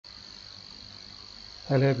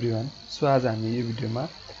Hello everyone. So आज हामी यो भिडियोमा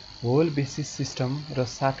होल बेसिस सिस्टम र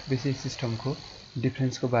साफ्ट बेसिस सिस्टमको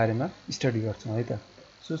डिफरेन्सको बारेमा स्टडी गर्छौं है त।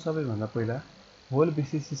 सो सबैभन्दा पहिला होल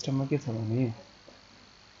बेसिस सिस्टममा के छ भने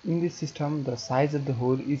in this system the size of the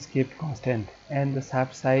whole is kept constant and the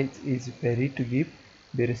shaft size is very to give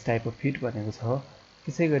various type of fit भनेको छ।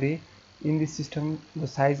 त्यसैगरी in this system the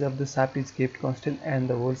size of the shaft is kept constant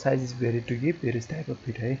and the hole size is very to give various type of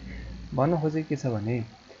fit है। भन्न खोजेको के छ भने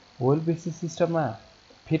whole basis सिस्टममा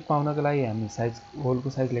फिट पाउनको लागि हामी होलको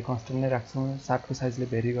साइजले कन्स्टेन्ट नै राख्छौं, साफ्टको साइजले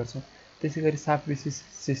भेरी गर्छौं। त्यसैगरी साफ्ट बेसिस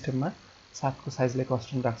सिस्टममा साफ्टको साइजले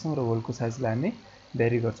कन्स्टेन्ट राख्छौं र होलको साइजलाई हामी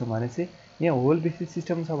भेरी गर्छौं। भनेपछि यहाँ होल बेसिस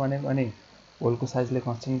सिस्टम छ भने होलको साइजले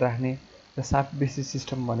कन्स्टेन्ट राख्ने र साफ्ट बेसिस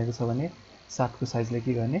सिस्टम भनेको छ भने साफ्टको साइजले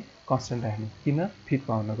के गर्ने कन्स्टेन्ट राख्ने, किन फिट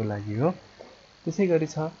पाउनको लागि हो। त्यसैगरी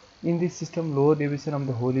छ in this system lower deviation of the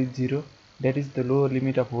whole is 0 that is the lower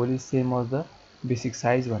limit of whole is same us the basic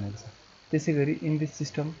size भनेको छ। त्यसैगरी in this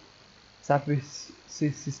system shaft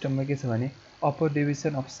basis सिस्टममा के छ भने upper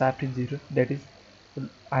deviation of shaft is 0 that is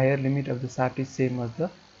higher limit of the shaft is same us the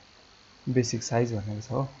basic size भनेको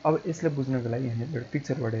छ हो। अब यसलाई बुझ्नको लागि हामी एउटा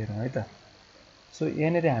पिक्चरबाट हेरौँ है त। सो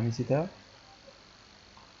यहाँनिर हामीसित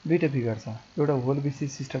दुईटा फिगर छ, एउटा होल बेसिस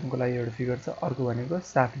सिस्टमको लागि एउटा फिगर छ, अर्को भनेको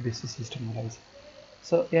साफ्ट बेसिस सिस्टमको लागि छ।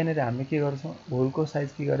 सो यहाँनिर हामीले के गर्छौँ, होलको साइज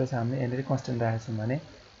के गरेछ हामीले यहाँनिर कन्स्टेन्ट राखेको छौँ भने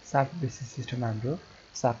साफ्ट बेसिस सिस्टममा हाम्रो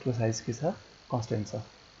साफ्टको साइज के छ कन्स्टेन्ट छ।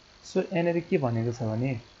 सो यहाँनिर के भनेको छ भने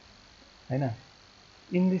हैन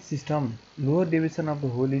in this system lower deviation of the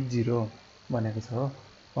whole is 0 भनेको छ हो।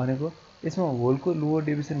 भनेको यसमा होलको लोअर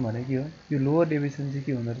डेभिएसन भनेको के हो, यो लोअर डेभिएसन चाहिँ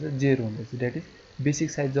के हुँदो रहेछ 0 हुँदो रहेछ। दैट इज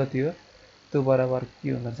बेसिक साइज जति हो त्यो बराबर के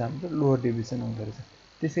हुँदो रहेछ हाम्रो लोअर डेभिएसन हुँदो रहेछ।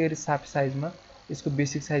 त्यसैगरी साफ्ट साइजमा यसको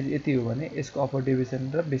बेसिक साइज यति हो भने यसको अप्पर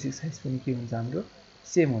डेभिएसन र बेसिक साइज पनि के हुन्छ हाम्रो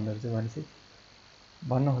सेम हुँदो रहेछ। भनेपछि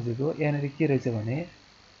भन्न खोजेको यहाँनिर के रहेछ भने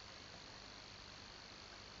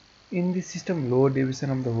in this system lower division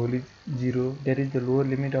of the whole is 0 that is the lower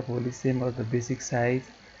limit of whole is same as the basic size.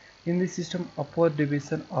 In this system upper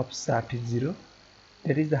division of shaft is 0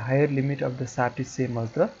 that is the higher limit of the shaft is same as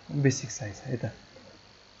the basic size है त।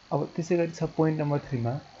 अब त्यसैगरी छ point number 3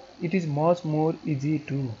 मा it is much more easy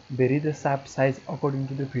to vary the shaft size according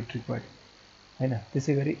to the fit required हैन।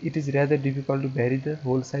 त्यसैगरी it is rather difficult to vary the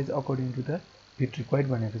whole size according to the fit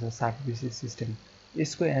required भनेको छ shaft basis system।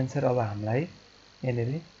 यसको answer अब हामीलाई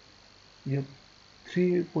यहाँनिर यो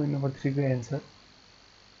 3 point number 3 को एन्सर।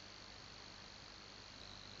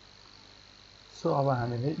 सो अब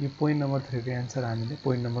हामीले यो point number 3 को एन्सर हामीले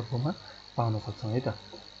point number 4 मा पाउन सक्छौं है त।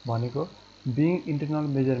 भनेको being internal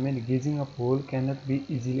measurement gauging of hole cannot be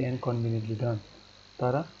easily and conveniently done।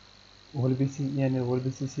 तर होल बेसिस यहाँनिर होल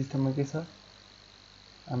बेसिस सिस्टममा के छ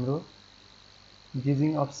हाम्रो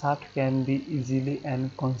gauging of shaft can be easily and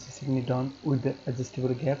consistently done with the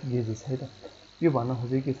adjustable gap gauges है त। यो भन्न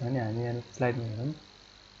खोजेको के छ भने हामी यहाँ स्लाइडमा हेरौँ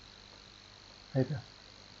है त।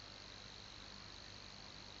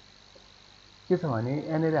 के छ भने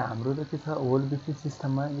यहाँनिर हाम्रो त के छ होल बेसिस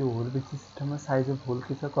सिस्टममा यो होल बेसिस सिस्टममा साइज अफ होल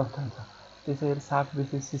के छ कन्स्टेन्ट छ। त्यसैगरी साफ्ट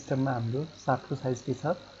बेसिस सिस्टममा हाम्रो साफ्टको साइज के छ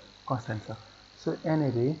कन्स्टेन्ट छ। सो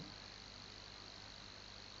यहाँनिर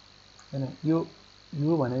हैन यो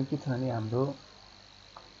भनेको के छ भने हाम्रो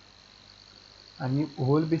हामी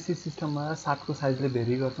होल बेसिस सिस्टममा साफ्टको साइजले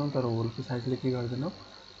भेरी गर्छौं तर होलको साइजले के गर्दैनौं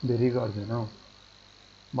भेरी गर्दैनौं।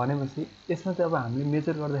 भनेपछि यसमा चाहिँ अब हामीले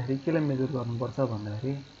मेजर गर्दाखेरि केलाई मेजर गर्नुपर्छ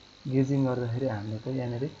भन्दाखेरि गेजिङ गर्दाखेरि हामीले त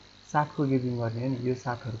यहाँनिर साफ्टको गेजिङ गर्ने हो नि, यो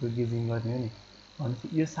साफ्टहरुको गेजिङ गर्ने हो नि। भनेपछि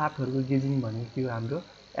यो साफ्टहरुको गेजिङ भनेको के हो हाम्रो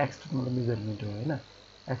एक्सटर्नल मेजरमेन्ट हो हैन,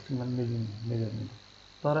 एक्सटर्नल मेजरमेन्ट।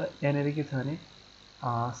 तर यहाँनिर के छ भने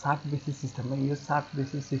साफ्ट बेसिस सिस्टममा यो साफ्ट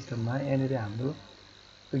बेसिस सिस्टममा यहाँनिर हाम्रो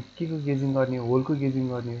के को गेजिङ गर्ने हो होलको गेजिङ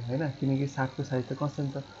गर्ने हो हैन, किनकि साफ्टको साइज त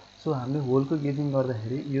कन्स्टेन्ट छ। सो हामीले होलको गेजिङ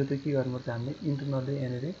गर्दाखेरि यो त के गर्नुपर्छ हामीले इन्टरनली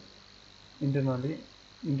यहाँनिर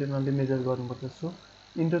इन्टरनली मेजर गर्नुपर्छ। सो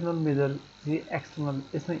इन्टरनल मेजर चाहिँ एक्सटर्नल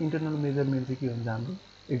यसमा इन्टरनल मेजरमेन्ट चाहिँ के हुन्छ हाम्रो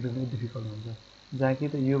एकदमै डिफिकल्ट हुन्छ। जहाँ कि त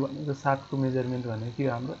यो भनेको साफ्टको मेजरमेन्ट भनेको के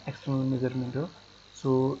हो हाम्रो एक्सटर्नल मेजरमेन्ट हो। सो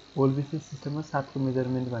होल बेसिस सिस्टममा साफ्टको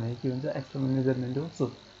मेजरमेन्ट भनेको के हुन्छ एक्सटर्नल मेजरमेन्ट हो। सो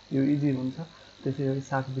यो इजी हुन्छ। त्यसैगरी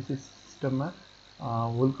साफ्ट बेसिस सिस्टममा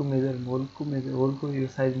होलको यो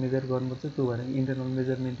साइज मेजर गर्नुपर्छ, त्यो भनेको इन्टरनल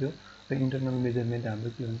मेजरमेन्ट हो र इन्टरनल मेजरमेन्ट हाम्रो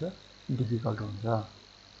के हुन्छ डिफिकल्ट हुन्छ।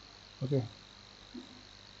 ओके,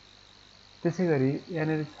 त्यसैगरी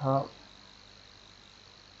यहाँनिर छ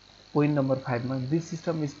point number 5 मा this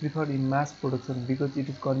system is preferred in mass production because it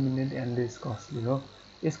is convenient and lace costly हो।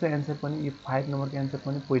 यसको एन्सर पनि यो 5 नम्बरको एन्सर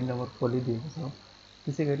पनि point number 4 ले दिएको छ।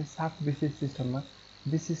 त्यसैगरी साफ्ट बेसिस सिस्टममा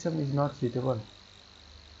this system is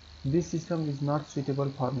not suitable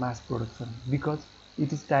for mass production because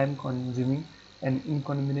it is time consuming and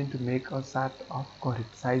इन्कन्भिनियन्ट to make a chart of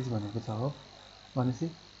correct size भनेको छ हो। भनेपछि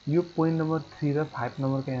यो पोइन्ट नम्बर 3 र 5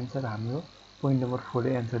 नम्बरको एन्सर हाम्रो पोइन्ट नम्बर 4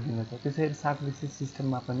 ले एन्सर दिनेछ। त्यसैगरी चार्ट बेसिस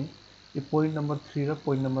सिस्टममा पनि यो पोइन्ट नम्बर 3 र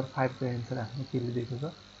पोइन्ट नम्बर 5 को एन्सर हाम्रो केले दिएको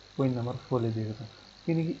छ, पोइन्ट नम्बर 4 ले दिएको छ।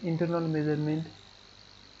 किनकि इन्टरनल मेजरमेन्ट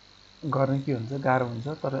गर्न के हुन्छ, गाह्रो हुन्छ,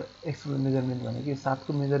 तर एक्सटर्नल मेजरमेन्ट भनेको 7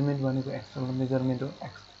 को मेजरमेन्ट भनेको एक्सटर्नल मेजरमेन्ट हो,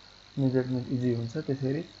 मेजरमेन्ट इजी हुन्छ।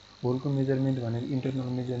 त्यसैगरी होलको मेजरमेन्ट भनेको इन्टरनल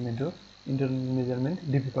मेजरमेन्ट हो, इन्टरनल मेजरमेन्ट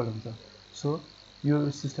डिफिकल्ट हुन्छ। सो यो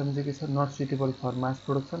सिस्टम चाहिँ के छ, not suitable for mass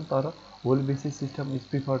production, तर whole basis system is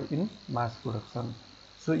preferred in mass production.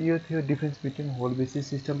 So यो थियो difference between whole basis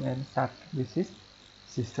system and chart basis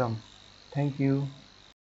system. Thank you.